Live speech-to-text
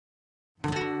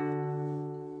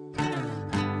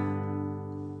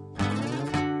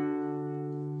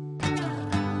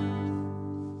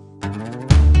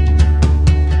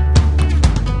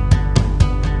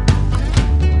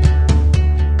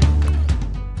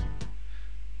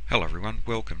Hello everyone,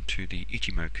 welcome to the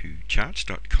Ichimoku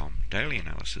charts.com daily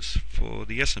analysis for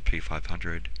the S&P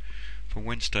 500 for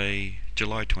Wednesday,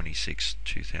 July 26,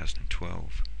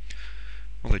 2012.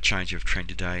 Well, a change of trend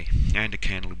today and a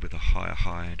candle with a higher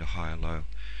high and a higher low.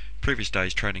 Previous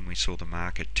day's trading we saw the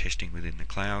market testing within the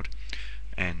cloud,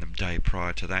 and the day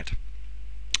prior to that,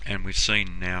 and we've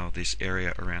seen now this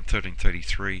area around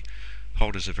 1333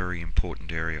 hold as a very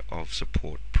important area of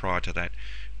support. Prior to that,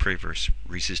 previous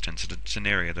resistance. It's an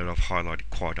area that I've highlighted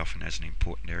quite often as an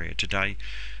important area. Today,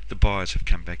 the buyers have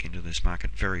come back into this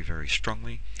market very, very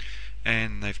strongly,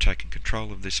 and they've taken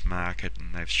control of this market,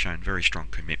 and they've shown very strong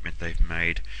commitment. They've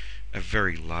made a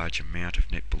very large amount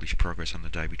of net bullish progress on the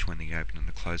day between the open and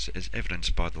the close, as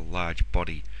evidenced by the large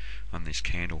body on this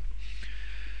candle.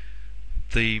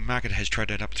 The market has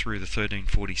traded up through the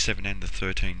 1347 and the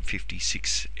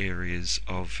 1356 areas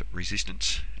of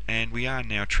resistance, and we are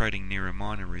now trading near a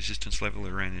minor resistance level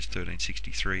around this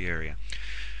 1363 area.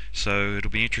 So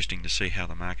it'll be interesting to see how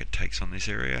the market takes on this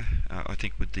area. I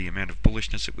think with the amount of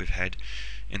bullishness that we've had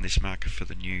in this market for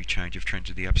the new change of trend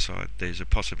to the upside, there's a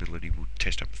possibility we'll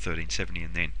test up to 1370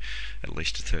 and then at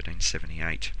least to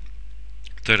 1378.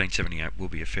 1378 will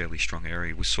be a fairly strong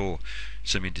area. We saw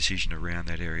some indecision around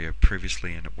that area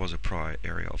previously, and it was a prior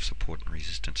area of support and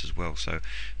resistance as well, so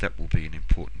that will be an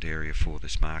important area for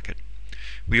this market.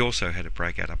 We also had a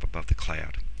breakout up above the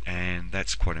cloud, and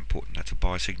that's quite important. That's a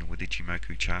buy signal with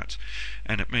Ichimoku charts,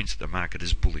 and it means that the market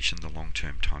is bullish in the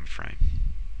long-term time frame.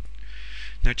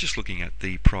 Now, just looking at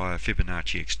the prior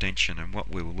Fibonacci extension, and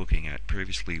what we were looking at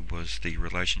previously was the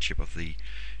relationship of the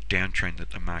downtrend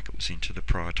that the market was into the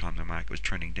prior time the market was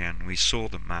trending down, and we saw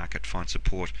the market find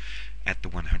support at the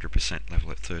 100% level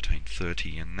at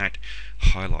 1330, and that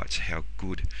highlights how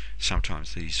good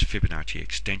sometimes these Fibonacci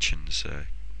extensions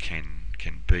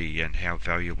can be, and how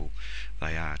valuable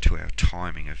they are to our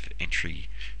timing of entry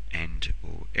and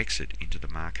or exit into the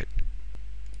market.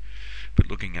 But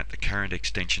looking at the current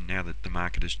extension, now that the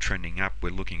market is trending up,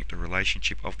 we're looking at the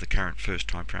relationship of the current first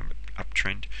time frame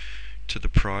uptrend to the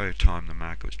prior time the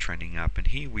market was trending up, and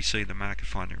here we see the market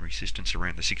finding resistance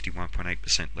around the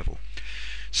 61.8% level.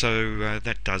 So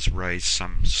that does raise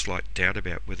some slight doubt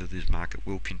about whether this market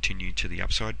will continue to the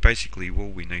upside. Basically, all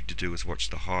we need to do is watch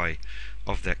the high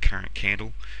of that current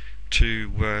candle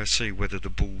to see whether the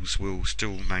bulls will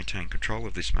still maintain control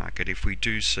of this market. If we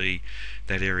do see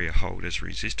that area hold as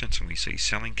resistance and we see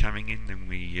selling coming in, then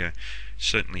we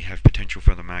certainly have potential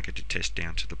for the market to test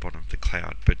down to the bottom of the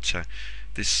cloud. But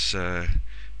this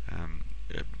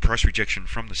price rejection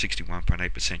from the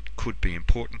 61.8% could be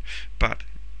important, but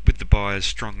with the buyers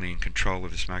strongly in control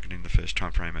of this market in the first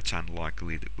time frame, it's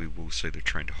unlikely that we will see the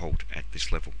trend hold at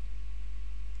this level.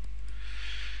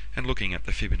 And looking at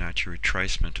the Fibonacci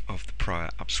retracement of the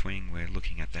prior upswing, we're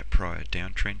looking at that prior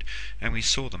downtrend, and we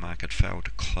saw the market fail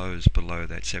to close below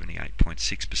that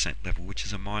 78.6% level, which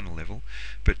is a minor level,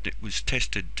 but it was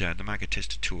tested, the market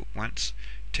tested to it once,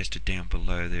 tested down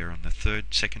below there on the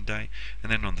second day,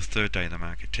 and then on the third day the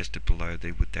market tested below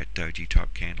there with that doji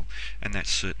type candle, and that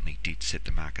certainly did set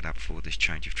the market up for this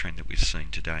change of trend that we've seen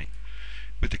today.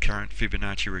 With the current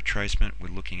Fibonacci retracement,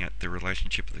 we're looking at the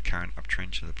relationship of the current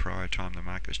uptrend to the prior time the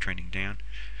market was trending down,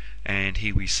 and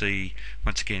here we see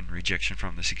once again rejection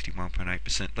from the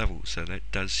 61.8% level, so that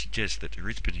does suggest that there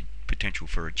is potential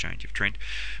for a change of trend.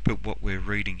 But what we're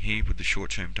reading here with the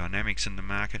short-term dynamics in the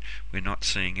market, we're not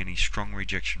seeing any strong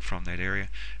rejection from that area,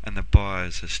 and the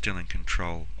buyers are still in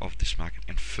control of this market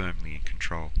and firmly in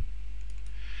control.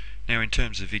 Now, in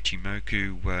terms of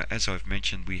Ichimoku, as I've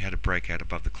mentioned, we had a breakout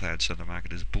above the cloud, so the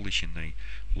market is bullish in the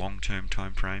long-term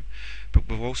time frame, but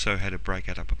we've also had a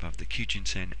breakout up above the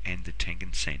Kijun-sen and the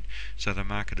Tengen-sen, so the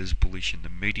market is bullish in the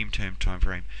medium-term time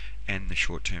frame and the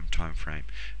short-term time frame.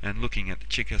 And looking at the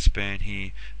Chikou span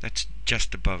here, that's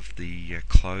just above the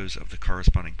close of the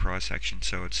corresponding price action,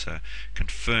 so it's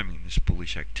confirming this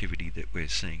bullish activity that we're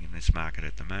seeing in this market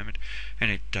at the moment,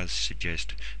 and it does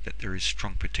suggest that there is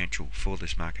strong potential for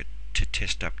this market to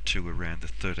test up to around the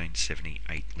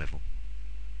 1378 level.